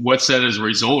and what's that as a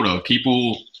result of?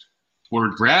 People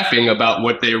were rapping about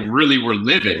what they really were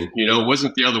living, you know, it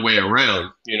wasn't the other way around,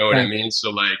 you know what I mean? So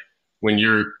like when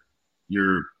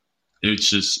it's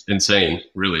just insane,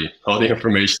 really, all the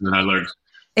information that I learned.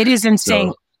 It is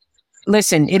insane. So,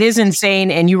 listen, it is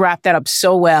insane. And you wrapped that up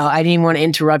so well. I didn't even want to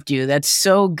interrupt you. That's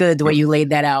so good the way you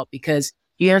laid that out, because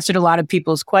you answered a lot of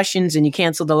people's questions and you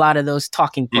canceled a lot of those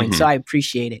talking points. So I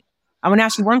appreciate it. I want to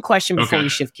ask you one question before we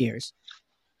shift gears.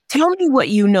 Tell me what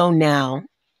you know now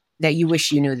that you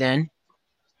wish you knew then,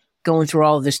 going through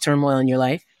all of this turmoil in your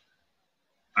life.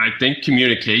 I think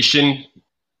communication,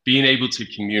 being able to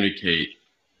communicate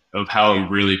of how I'm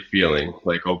really feeling,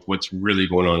 like of what's really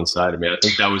going on inside of me. I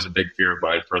think that was a big fear of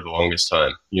mine for the longest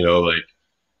time. You know, like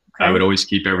I would always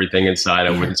keep everything inside.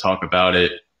 I wouldn't talk about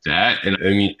it. That, and I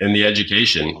mean, and the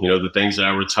education, you know, the things that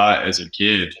I were taught as a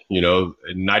kid, you know,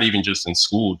 not even just in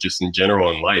school, just in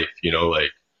general in life, you know, like,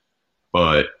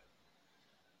 but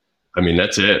I mean,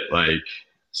 that's it. Like,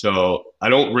 so I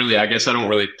guess I don't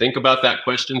really think about that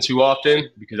question too often,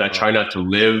 because I try not to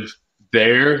live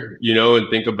there, you know,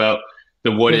 and think about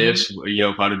the what ifs, you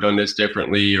know, if I'd have done this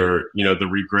differently, or, you know, the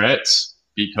regrets,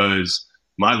 because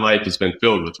my life has been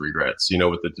filled with regrets, you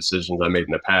know, with the decisions I made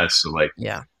in the past. So like,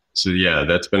 So yeah,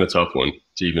 that's been a tough one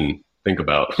to even think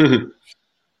about.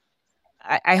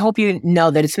 I hope you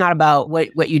know that it's not about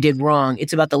what you did wrong.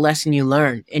 It's about the lesson you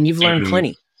learned, and you've learned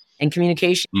plenty. And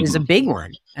communication is a big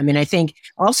one. I mean, I think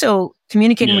also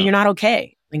communicating when you're not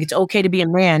okay. Like it's okay to be a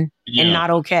man and not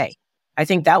okay. I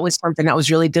think that was something that was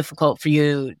really difficult for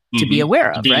you to be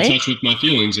aware of, to be right? in touch with my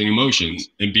feelings and emotions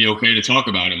and be okay to talk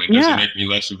about them. It doesn't make me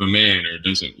less of a man, or it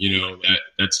doesn't, you know,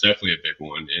 that's definitely a big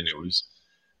one. And it was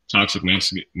toxic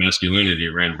masculinity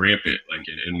ran rampant, like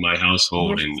in my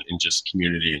household and in just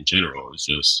community in general. It's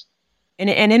just. And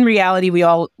in reality, we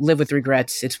all live with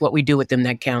regrets. It's what we do with them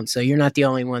that counts. So you're not the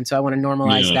only one. So I want to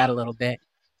normalize that a little bit.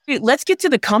 Let's get to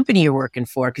the company you're working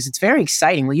for, because it's very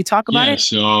exciting. Will you talk about it?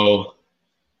 So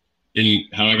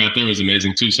how I got there was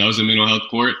amazing too. So I was in mental health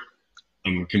court.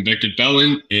 I'm a convicted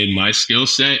felon, and my skill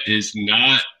set is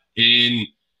not in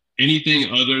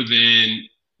anything other than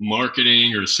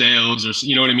marketing or sales, or,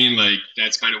 you know what I mean? Like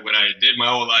that's kind of what I did my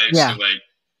whole life. So like,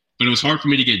 but it was hard for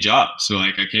me to get jobs. So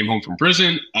like I came home from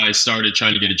prison. I started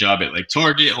trying to get a job at like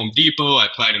Target, Home Depot. I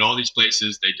applied at all these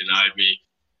places. They denied me.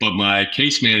 But my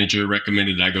case manager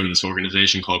recommended that I go to this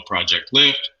organization called Project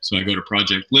Lift. So I go to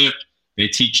Project Lift. They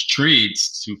teach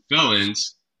trades to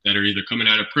felons that are either coming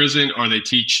out of prison, or they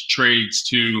teach trades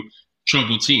to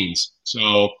troubled teens.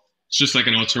 So it's just like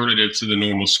an alternative to the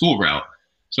normal school route.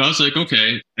 So I was like,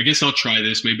 okay, I guess I'll try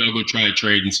this. Maybe I'll go try a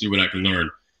trade and see what I can learn.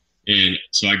 And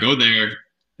so I go there.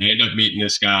 I end up meeting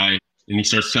this guy, and he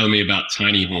starts telling me about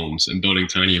tiny homes and building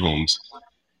tiny homes.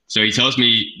 So he tells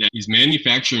me that he's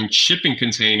manufacturing shipping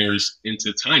containers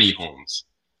into tiny homes.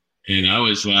 And I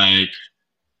was like,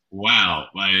 wow,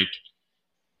 like,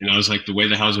 and I was like, the way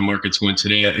the housing market's going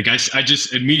today, like I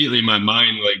just immediately in my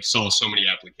mind, like saw so many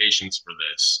applications for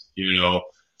this, you know?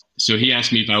 So he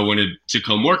asked me if I wanted to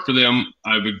come work for them.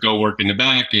 I would go work in the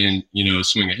back and, you know,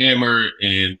 swing a hammer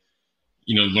and,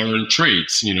 you know, learn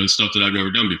trades, you know, stuff that I've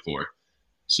never done before.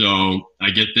 So I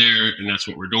get there and that's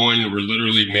what we're doing. We're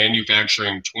literally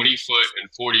manufacturing 20-foot and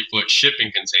 40-foot shipping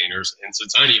containers into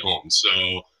tiny homes.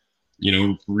 So, you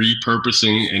know,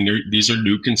 repurposing, and these are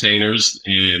new containers,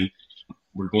 and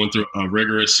we're going through a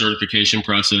rigorous certification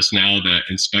process now that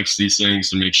inspects these things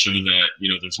to make sure that, you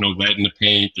know, there's no lead in the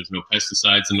paint, there's no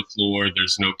pesticides in the floor,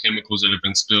 there's no chemicals that have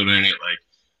been spilled in it. Like,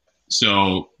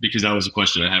 so, because that was a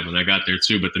question I had when I got there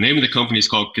too, but the name of the company is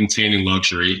called Containing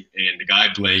Luxury, and the guy,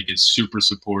 Blake, is super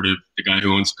supportive. The guy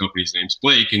who owns the company's name's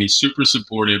Blake, and he's super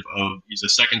supportive he's a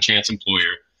second chance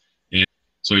employer. And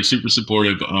so he's super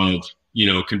supportive of,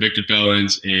 you know, convicted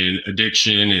felons and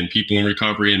addiction and people in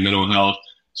recovery and mental health.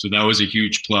 So that was a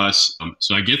huge plus.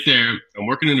 So I get there, I'm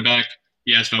working in the back.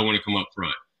 He asked if I want to come up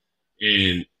front.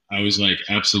 And I was like,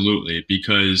 absolutely.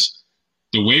 Because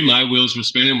the way my wheels were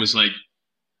spinning was like,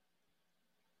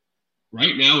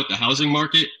 right now with the housing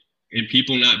market and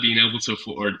people not being able to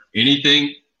afford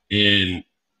anything, and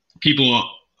people,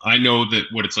 I know that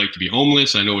what it's like to be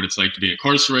homeless. I know what it's like to be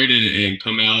incarcerated and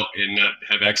come out and not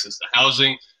have access to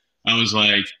housing. I was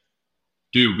like,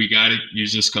 dude, we got to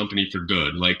use this company for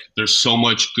good. Like, there's so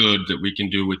much good that we can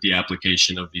do with the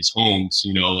application of these homes.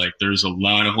 You know, like there's a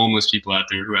lot of homeless people out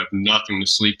there who have nothing to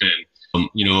sleep in.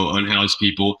 You know, unhoused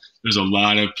people. There's a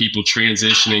lot of people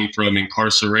transitioning from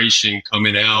incarceration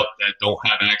coming out that don't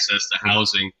have access to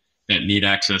housing, that need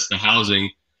access to housing.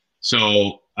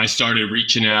 So I started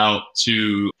reaching out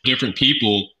to different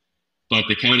people, but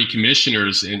the county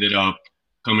commissioners ended up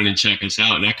coming and check us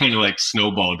out. And that kind of like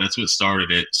snowballed. That's what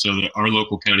started it. So that our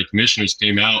local county commissioners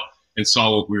came out and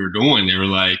saw what we were doing. They were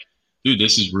like, dude,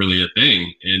 this is really a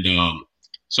thing. And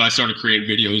so I started creating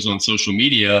videos on social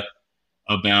media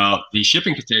about these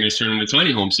shipping containers turning into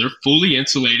tiny homes. They're fully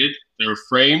insulated. They're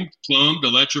framed, plumbed,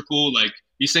 electrical. Like,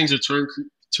 these things are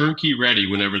turnkey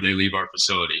ready whenever they leave our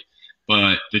facility.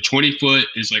 But the 20-foot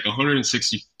is like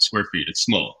 160 square feet. It's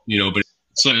small, you know, but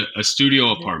it's like a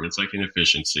studio apartment. It's like an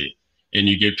efficiency. And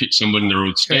you give someone their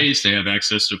own space. They have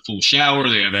access to a full shower.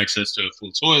 They have access to a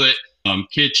full toilet,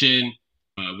 kitchen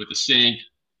with a sink,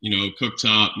 you know,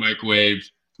 cooktop, microwave,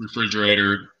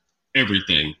 refrigerator,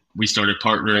 everything. We started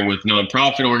partnering with a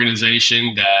nonprofit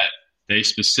organization that they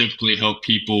specifically help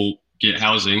people get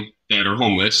housing that are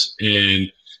homeless.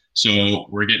 And so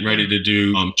we're getting ready to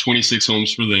do 26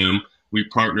 homes for them. We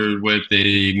partnered with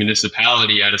a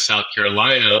municipality out of South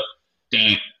Carolina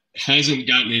that hasn't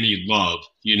gotten any love,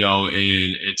 you know, and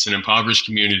it's an impoverished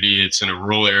community. It's in a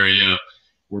rural area.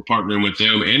 We're partnering with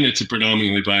them, and it's a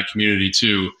predominantly Black community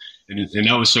too. And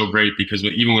that was so great because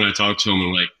even when I talked to them,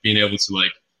 and like being able to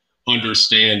like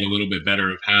understand a little bit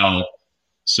better of how,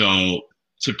 so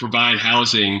to provide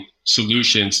housing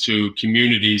solutions to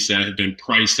communities that have been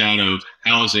priced out of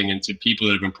housing and to people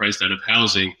that have been priced out of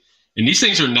housing. And these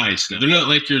things are nice. Now, they're not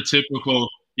like your typical,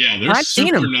 they're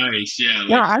super nice. Yeah.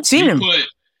 Like, I've seen them.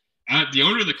 The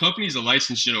owner of the company is a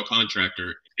licensed general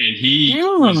contractor, and he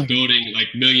was building like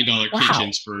 $1 million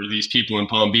kitchens for these people in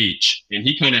Palm Beach. And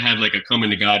he kind of had like a coming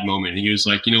to God moment. And he was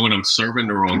like, you know what, I'm serving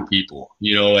the wrong people,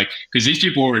 you know, like, because these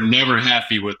people were never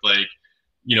happy with like,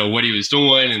 you know, what he was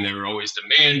doing, and they were always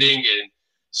demanding. And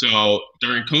so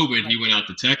during COVID, he went out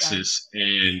to Texas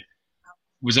and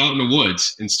was out in the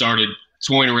woods and started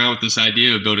toying around with this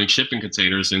idea of building shipping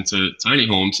containers into tiny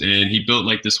homes. And he built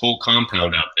like this whole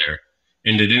compound out there.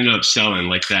 And it ended up selling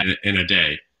like that in a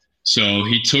day. So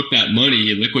he took that money,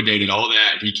 he liquidated all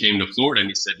that. He came to Florida and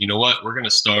he said, you know what, we're going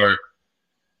to start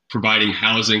providing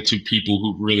housing to people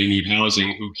who really need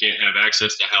housing, who can't have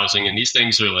access to housing. And these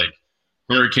things are like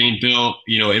hurricane built,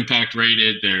 you know, impact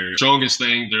rated. They're strongest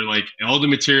thing. They're like all the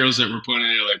materials that we're putting in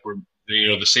there, like you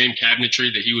know, the same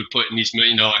cabinetry that he would put in these $1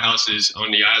 million houses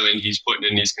on the island, he's putting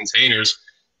in these containers.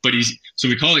 But so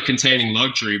we call it Containing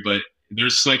Luxury, but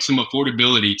there's like some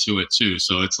affordability to it too.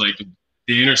 So it's like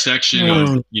the intersection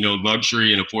of, you know,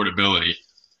 luxury and affordability.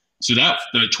 So that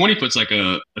the 20-foot's like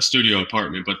a studio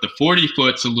apartment, but the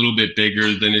 40-foot's a little bit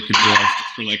bigger than it could be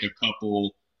for like a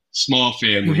couple, small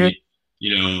family,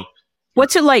 you know.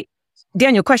 What's it like?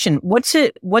 Daniel, question. What's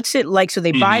it like? So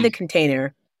they buy the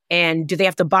container, and do they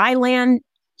have to buy land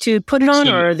to put it on,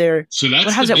 or are there? So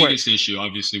that's the biggest issue,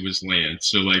 obviously, was land.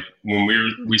 So like when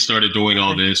we started doing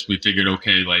all this, we figured,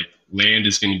 okay, like land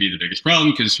is going to be the biggest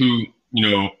problem because who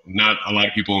not a lot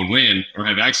of people own land or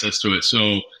have access to it.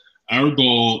 So our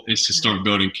goal is to start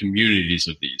building communities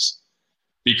of these,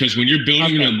 because when you're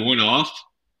building them one off,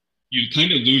 you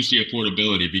kind of lose the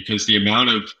affordability, because the amount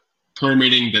of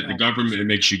permitting that the government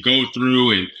makes you go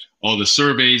through and all the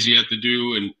surveys you have to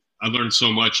do. And I learned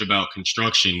so much about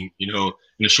construction, in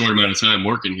a short amount of time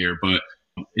working here, but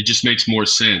it just makes more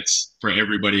sense for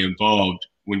everybody involved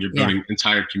when you're building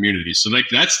entire communities. So like,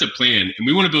 that's the plan. And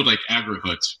we want to build like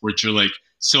agri-huts, which are like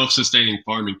self-sustaining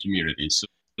farming communities. So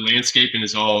the landscaping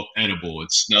is all edible.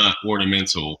 It's not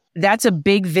ornamental. That's a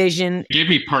big vision. It gave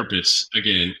me purpose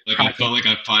again. Like I felt like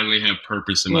I finally have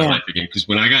purpose in my life again. Because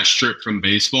when I got stripped from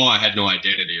baseball, I had no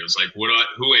identity. I was like, who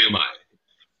am I?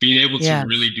 Being able to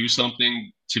really do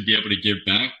something to be able to give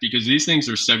back, because these things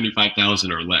are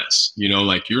 75,000 or less.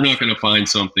 Like you're not going to find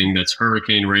something that's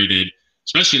hurricane rated,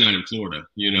 especially not in Florida.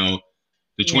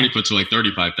 The 20 foots are like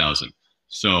 35,000.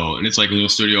 So, and it's like a little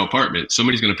studio apartment.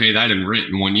 Somebody's going to pay that in rent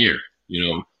in 1 year.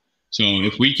 So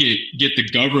if we could get the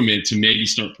government to maybe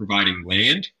start providing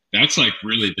land, that's like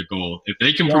really the goal. If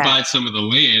they can provide some of the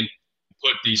land,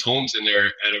 put these homes in there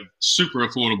at a super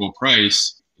affordable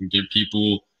price and give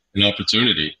people an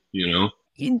opportunity,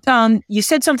 You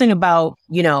said something about,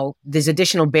 there's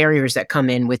additional barriers that come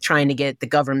in with trying to get the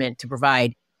government to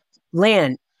provide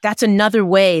land. That's another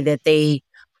way that they,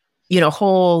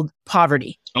 hold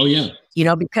poverty. Oh, yeah.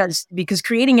 Because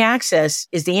creating access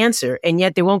is the answer, and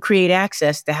yet they won't create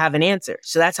access to have an answer.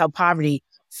 So that's how poverty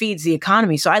feeds the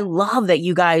economy. So I love that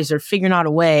you guys are figuring out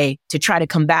a way to try to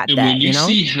combat that. When you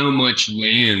see how much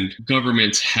land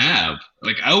governments have,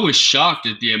 like I was shocked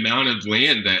at the amount of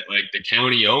land that like the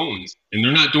county owns, and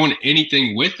they're not doing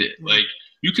anything with it. Like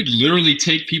you could literally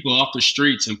take people off the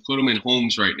streets and put them in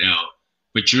homes right now,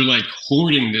 but you're like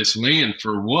hoarding this land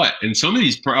for what? And some of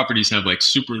these properties have like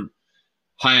super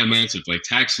high amounts of like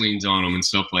tax liens on them and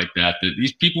stuff like that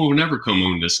these people will never come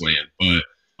own this land. But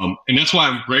and that's why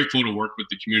I'm grateful to work with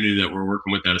the community that we're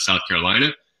working with out of South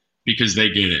Carolina, because they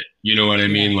get it. You know what I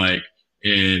mean? Like,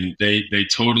 and they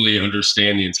totally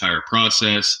understand the entire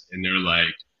process, and they're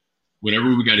like, whatever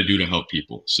we got to do to help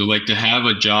people. So like to have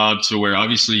a job to where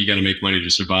obviously you got to make money to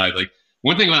survive. Like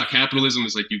one thing about capitalism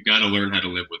is like, you've got to learn how to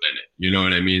live within it. You know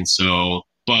what I mean? So,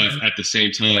 but at the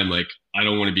same time, like, I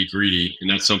don't want to be greedy. And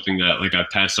that's something that like I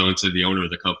passed on to the owner of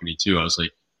the company too. I was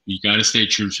like, you got to stay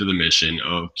true to the mission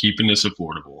of keeping this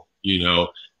affordable,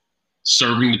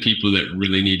 serving the people that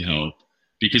really need help,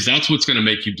 because that's what's going to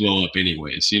make you blow up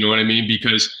anyways. You know what I mean?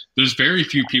 Because there's very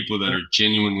few people that are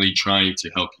genuinely trying to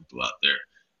help people out there,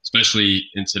 especially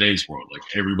in today's world. Like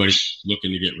everybody's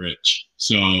looking to get rich.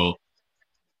 So,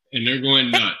 and they're going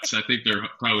nuts. I think they're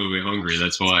probably hungry.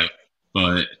 That's why.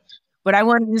 But I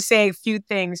wanted to say a few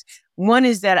things. One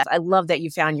is that I love that you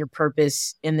found your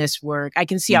purpose in this work. I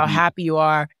can see how happy you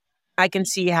are. I can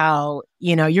see how,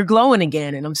 you're glowing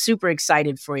again. And I'm super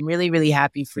excited for you. I'm really, really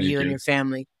happy for you and your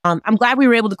family. I'm glad we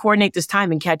were able to coordinate this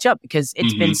time and catch up, because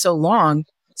it's been so long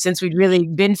since we'd really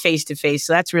been face to face.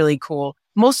 So that's really cool.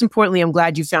 Most importantly, I'm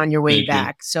glad you found your way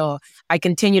back. So I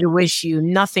continue to wish you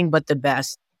nothing but the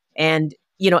best. And,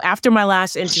 after your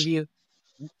last interview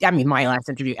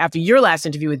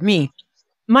with me,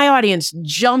 my audience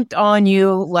jumped on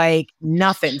you like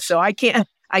nothing. So I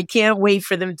can't wait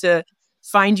for them to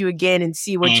find you again and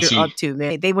see what you're up to,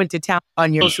 man. They went to town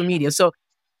on your social media. So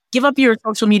give up your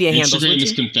social media handles. Instagram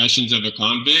is Confessions of a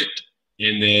Convict.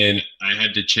 And then I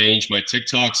had to change my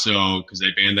TikTok, because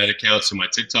they banned that account. So my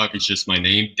TikTok is just my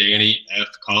name, Danny F.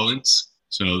 Collins.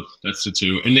 So that's the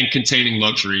two. And then Containing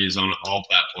Luxury is on all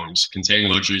platforms.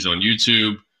 Containing Luxury is on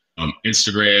YouTube,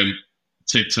 Instagram,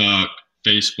 TikTok,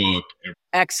 Facebook.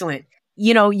 Excellent.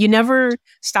 You never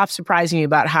stop surprising me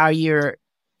about how you're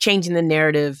changing the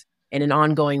narrative in an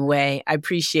ongoing way. I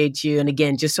appreciate you. And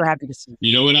again, just so happy to see you.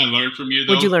 You know what I learned from you,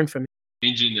 though? What'd you learn from me?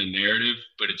 Changing the narrative,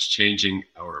 but it's changing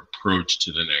our approach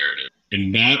to the narrative.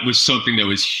 And that was something that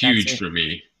was huge for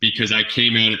me, because I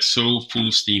came at it so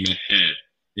full steam ahead.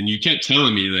 And you kept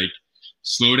telling me, like,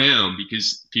 slow down,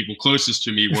 because people closest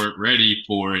to me weren't ready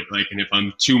for it. Like, and if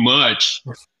I'm too much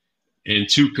and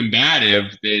too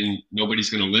combative, then nobody's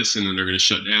going to listen, and they're going to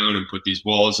shut down and put these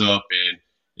walls up, and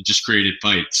it just created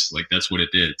fights. Like, that's what it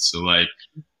did. So like,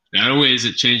 not only is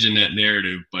it changing that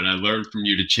narrative, but I learned from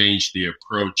you to change the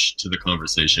approach to the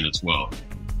conversation as well.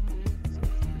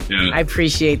 Yeah. I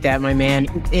appreciate that, my man.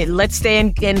 Let's stay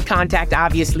in contact,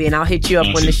 obviously, and I'll hit you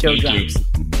up when the show drops.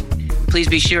 Please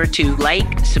be sure to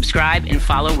like, subscribe, and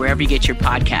follow wherever you get your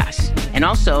podcasts. And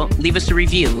also, leave us a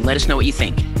review. Let us know what you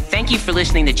think. Thank you for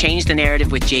listening to Change the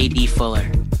Narrative with J.D. Fuller.